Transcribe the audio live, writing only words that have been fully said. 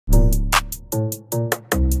Oh,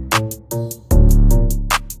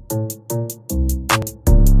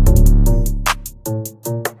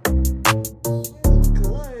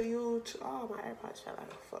 my AirPods fell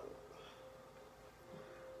out of fuck.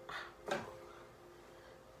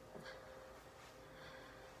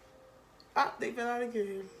 Ah, they fell out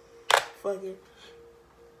again. Fuck it.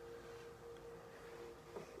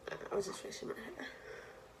 I was just fixing my hair.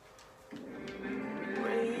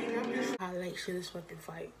 I'm just highlights to this fucking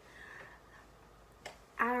fight.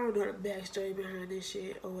 I don't know the backstory behind this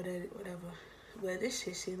shit or whatever, but this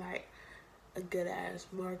shit seemed like a good ass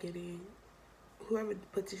marketing. Whoever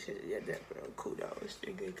put this shit together, bro, kudos,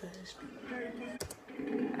 nigga, cause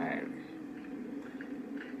alright.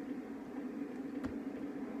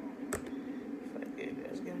 Fuck it,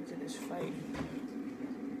 let's get into this fight.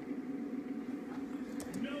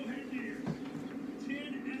 No headgear,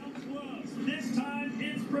 10-ounce gloves. This time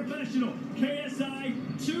it's professional. KSI,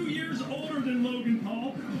 2 years older than Logan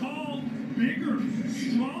Paul. Paul, bigger,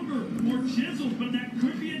 stronger, more chiseled, but that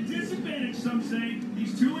could be a disadvantage, some say.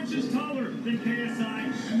 He's 2 inches taller than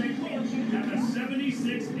KSI, and they both have a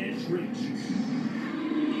 76-inch reach.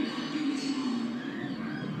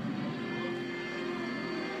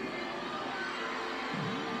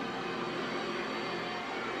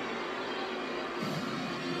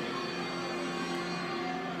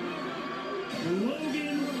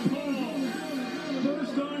 Logan Paul,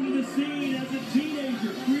 first onto the scene as a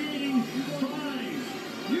teenager, creating vines,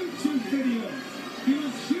 YouTube videos. He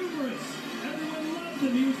was humorous. Everyone loved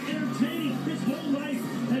him. He was entertaining. His whole life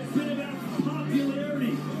has been about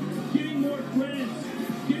popularity, getting more friends,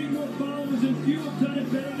 getting more followers, and few have done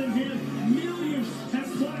it better than him. Millions have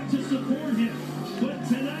flocked to support him. But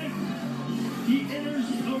tonight, he enters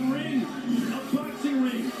a ring, a boxing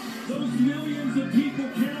ring. Those millions of people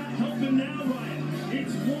cannot help him now, Ryan.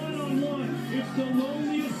 It's one-on-one. It's the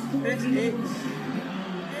loneliest sport in the world.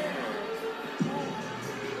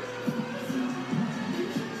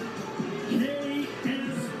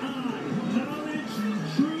 KSI. Knowledge,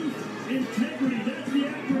 truth, integrity. That's the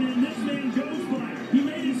acronym this man goes by. He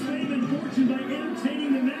made his fame and fortune by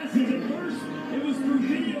entertaining the masses. At first, it was through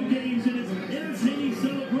video games and his entertaining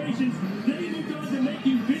celebrations. Then he moved on to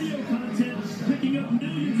making video content, picking up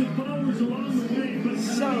millions of followers along the way. But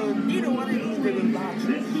so neither one of these niggas boxers.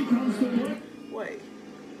 This becomes the one. Wait.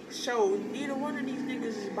 So neither one of these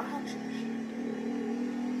niggas is boxers.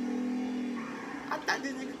 I thought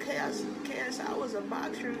this nigga KSI was a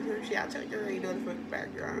boxer. Shit, I told you I ain't know the fucking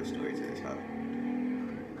background story to this hoe.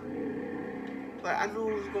 But I knew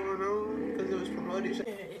what was going on because it was promoted. So,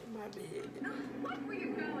 yeah, it might be it. What were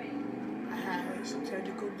you going? I had some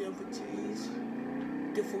technical difficulties.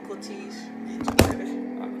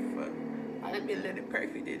 Oh, fuck. I didn't be let it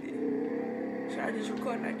perfect, did it? Should I just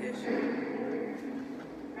record like this?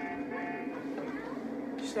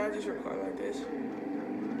 Should I just record like this?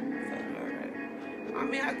 Fuck, alright. I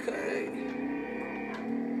mean, I could.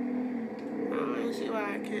 I don't see why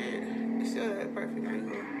I can't. It's still that perfect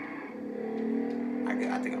angle. I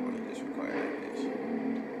think I'm gonna just record like this.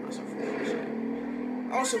 On some foo-foo shit.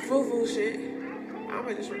 On some foo-foo shit. I'm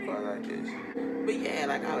gonna just record like this. But yeah,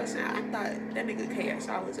 like I was saying, I thought that nigga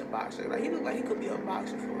KSI was a boxer. Like, he looked like he could be a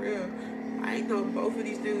boxer for real. I ain't know both of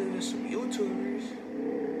these niggas were some YouTubers.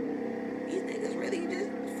 These niggas really just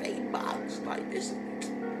fake box. Like, this,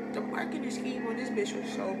 the marketing scheme on this bitch was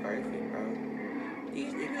so perfect, bro.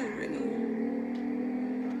 These niggas really,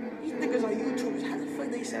 these niggas are YouTubers. How the fuck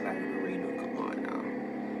they sell out in the arena? Come on now.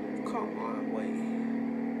 Come on, boy.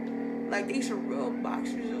 Like, they some real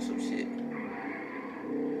boxers or some shit.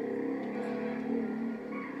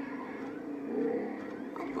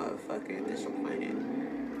 Motherfucking disappointed.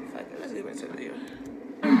 Fuck it, let's get back to the video.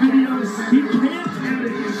 He can't add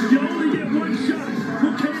it. You only get one shot.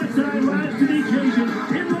 Will KSI rise to the occasion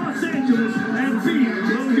in Los Angeles and beat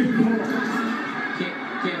Logan Paul?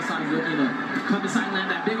 KSI is looking to come inside and land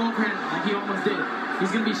that big overhand like he almost did. He's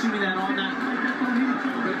going to be shooting that all night.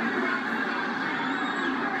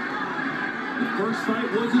 The first fight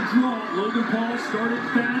was a draw. Logan Paul started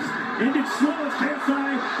fast, ended slow as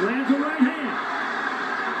KSI lands a right hand.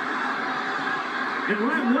 And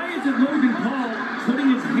right, why is it Logan Paul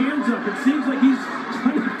putting his hands up? It seems like he's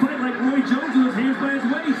trying to fight like Roy Jones with his hands by his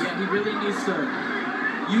waist. Yeah, he really needs to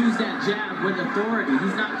use that jab with authority.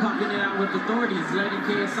 He's not pumping it out with authority. He's letting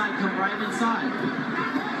KSI come right inside.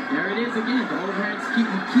 There it is again. The overhands he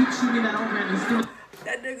keeps shooting that overhand. He's still.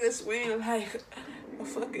 That nigga swing like a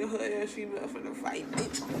fucking hood-ass female finna fight,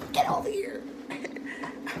 bitch. Get over here.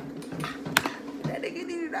 That nigga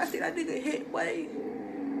did not see that nigga hit, boy.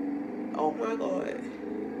 Oh my god.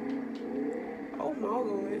 Oh my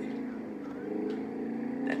god.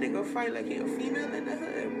 That nigga fight like he a female in the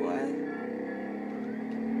hood, boy.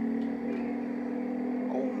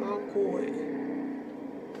 Oh my god.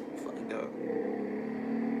 Fucked up.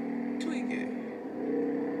 Tweaking.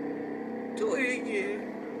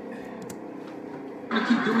 Gonna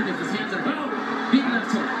keep doing it. His hands are out. Big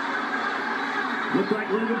left hook. Looked like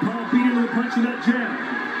Logan Paul beat him with a punch of that jab.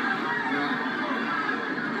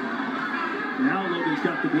 Now Logan's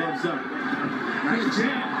got the gloves up. Nice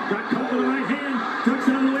jab. Got caught with the right hand. Ducks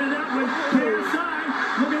out of the way of that one.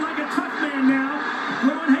 KSI looking like a tough man now.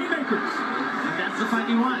 Throwing haymakers. And that's the fight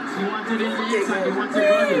he wants. He wants it in the inside. He wants it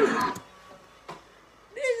running.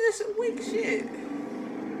 This is some weak shit.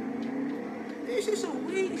 This is some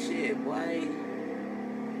weak shit, boy.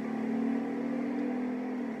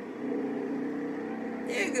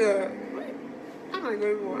 Nigga. I'm not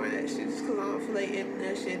gonna go on that shit just cause I don't feel like eating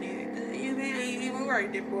that shit either. You ain't even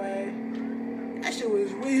right there, boy. That shit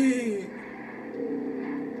was weak.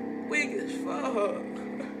 Weak as fuck.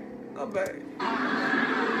 Go back.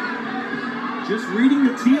 Just reading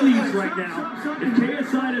the tea leaves right now. If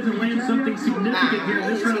KSI doesn't land something significant here in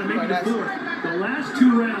this round and make it a fourth, the last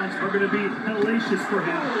 2 rounds are going to be hellacious for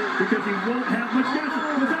him because he won't have much gas.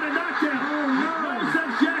 Was that a knockdown? No,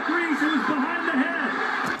 says Jack Reese. It was behind the head.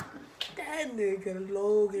 That nigga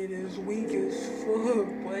Logan is weak as fuck,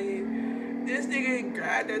 boy. This nigga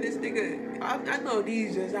grabbed her. This nigga, I know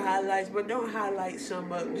these just highlights, but don't highlight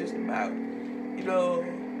some up just about, you know,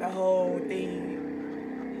 the whole thing.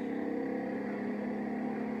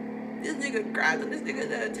 This nigga grabbed him. This nigga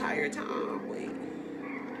the entire time. Wait.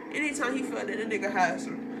 Anytime he felt that the nigga had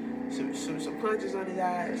some punches on his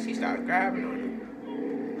eyes, he started grabbing on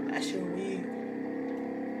him. That shit weak.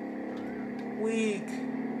 Weak.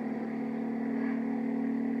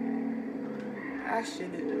 That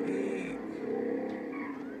shit is weak.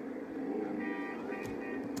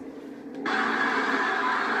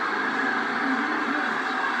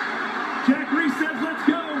 Jack Reese says, let's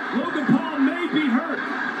go. Logan Paul may be hurt.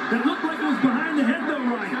 That looked like it was behind the head, though,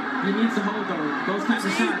 Ryan. He needs to hold those kinds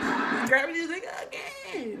of shots. He's grabbing this nigga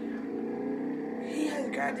again. He has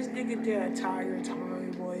grabbed this nigga the entire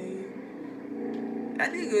time, boy.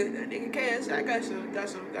 That nigga KSI got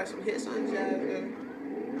some hits on his ass, though.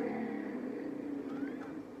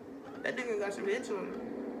 That nigga got some hits on him.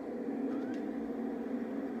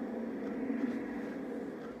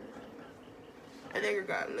 That nigga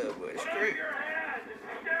got a little bit of strength.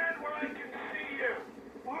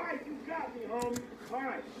 Alright, you got me, homie.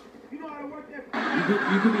 Alright. You know how to work that.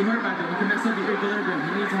 You could be hurt by that. You can mess up your equilibrium.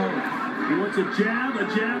 He needs to hold it. He wants a jab,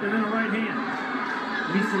 and then a right hand.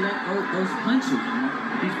 He needs to let go those punches, you know?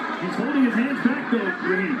 He's holding his hands back, though,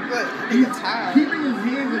 Raheem. He's tired. Keeping his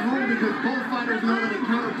hands at home because both fighters know that a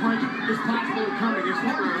counter punch is possible coming. It's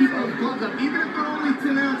hard to keep those gloves up, even if they're only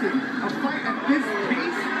 10 ounces. A fight at this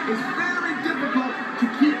pace is very difficult to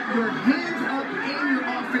keep your hands up and your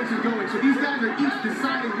offenses going. So these guys are each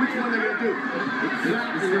deciding which one they're going to do.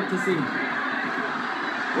 It's good to see.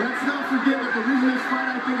 Let's not forget that the reason this fight,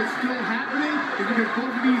 I think, is still happening is because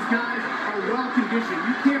both of these guys are well conditioned.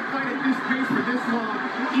 You can't fight at this pace for this long,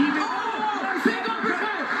 even. Oh, big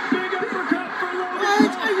uppercut! Big uppercut for Logan.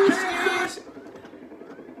 What? Are you serious?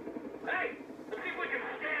 Hey, let's see if we can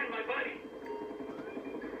stand my buddy.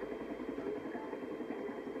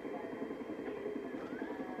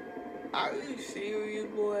 Are you serious,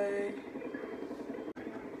 boy?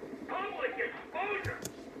 Public exposure.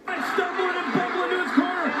 Stumbling and bumbling to his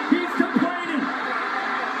corner. He's complaining.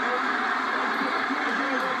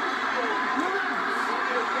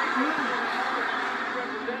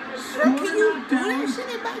 Bro, can you do that shit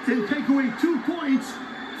in my And take away 2 points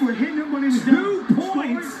for hitting him when he was 2 down.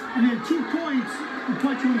 points. And then 2 points for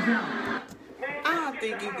punching him down. I don't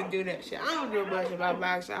think you can do that shit. I don't know much about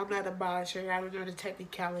boxing. I'm not a boxer. I don't know the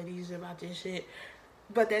technicalities about this shit.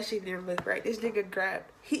 But that shit didn't look right. This nigga grabbed.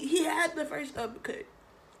 He had the first uppercut.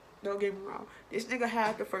 Don't get me wrong. This nigga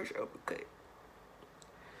had the first uppercut.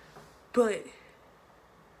 But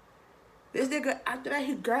this nigga, after that,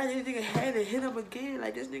 he grabbed this nigga head and hit him again.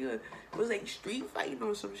 Like, this nigga was like street fighting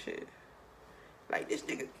on some shit. Like, this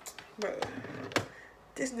nigga, bro.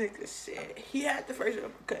 This nigga said he had the first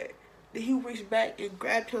uppercut. Then he reached back and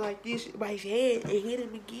grabbed him like this by his head and hit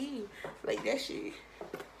him again. Like, that shit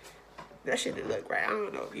didn't look right. I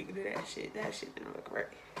don't know if you can do that shit. That shit didn't look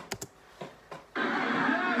right.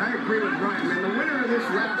 I agree with Ryan, man. The winner of this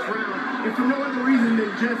last round, if for no other reason than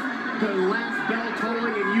just the last bell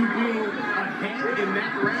tolling and you being ahead in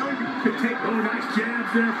that round, could take Oh, nice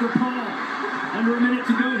jabs there for Paul. Under a minute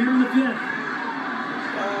to go here in the 5th.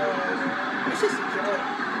 It's just a joke.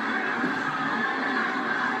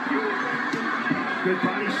 Good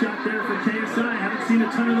body shot there for KSI. Haven't seen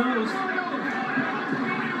a ton of those.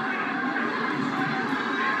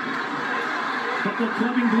 Couple of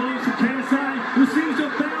clubbing blows for KSI, who seems to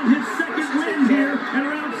have found his second win here at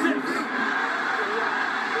round 6.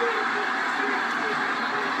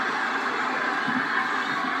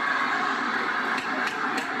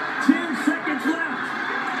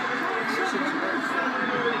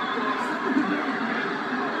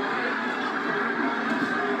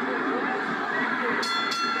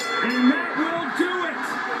 And that will do it.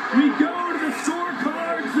 We go to the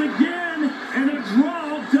scorecards again, and a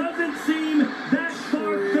draw doesn't seem that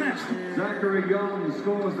far-fetched. Zachary Young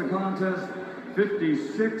scores the contest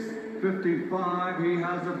 56-55. He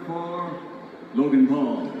has it for Logan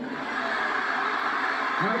Paul.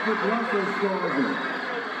 Patrick Russell scores it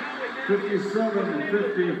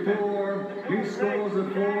 57-54. He scores it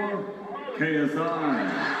for KSI.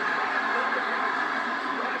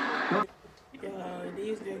 Yo,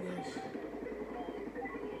 these niggas.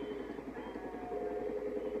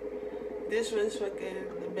 This was fucking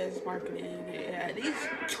the best marketing they had. These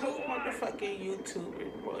two motherfucking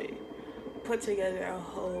YouTubers, boy, put together a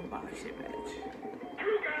whole boxing match.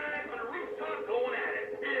 Two guys on a rooftop going at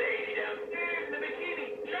it. The lady downstairs in the bikini.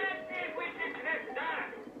 Let's see if we can connect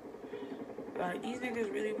dots. Like, these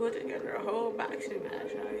niggas really put together a whole boxing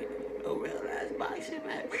match, right? A real ass boxing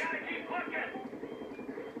match. We gotta keep looking.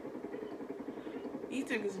 These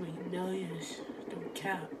niggas made millions. Don't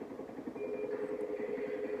cap.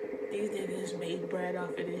 These niggas made bread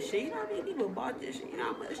off of this shit. You know how many people bought this shit? You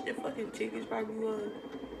know how much the fucking tickets probably was?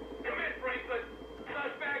 Come in, Franklin.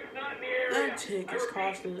 Suspect's not in the area. Them tickets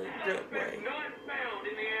costing a drip, boy. Suspect not found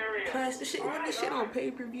in the area. Plus, the shit, when this shit on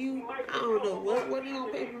pay-per-view, I don't know what it on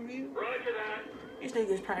pay-per-view. Roger that. These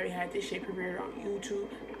niggas probably had this shit premiered on YouTube.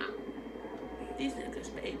 These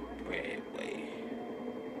niggas made bread, boy.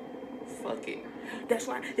 Fuck it. That's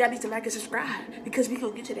why y'all need to like and subscribe, because we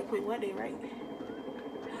gonna get to that point one day, right?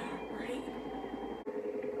 Right?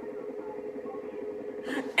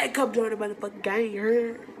 And come join the motherfucking gang, you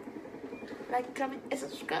heard? Like, comment, and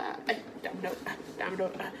subscribe. Domino.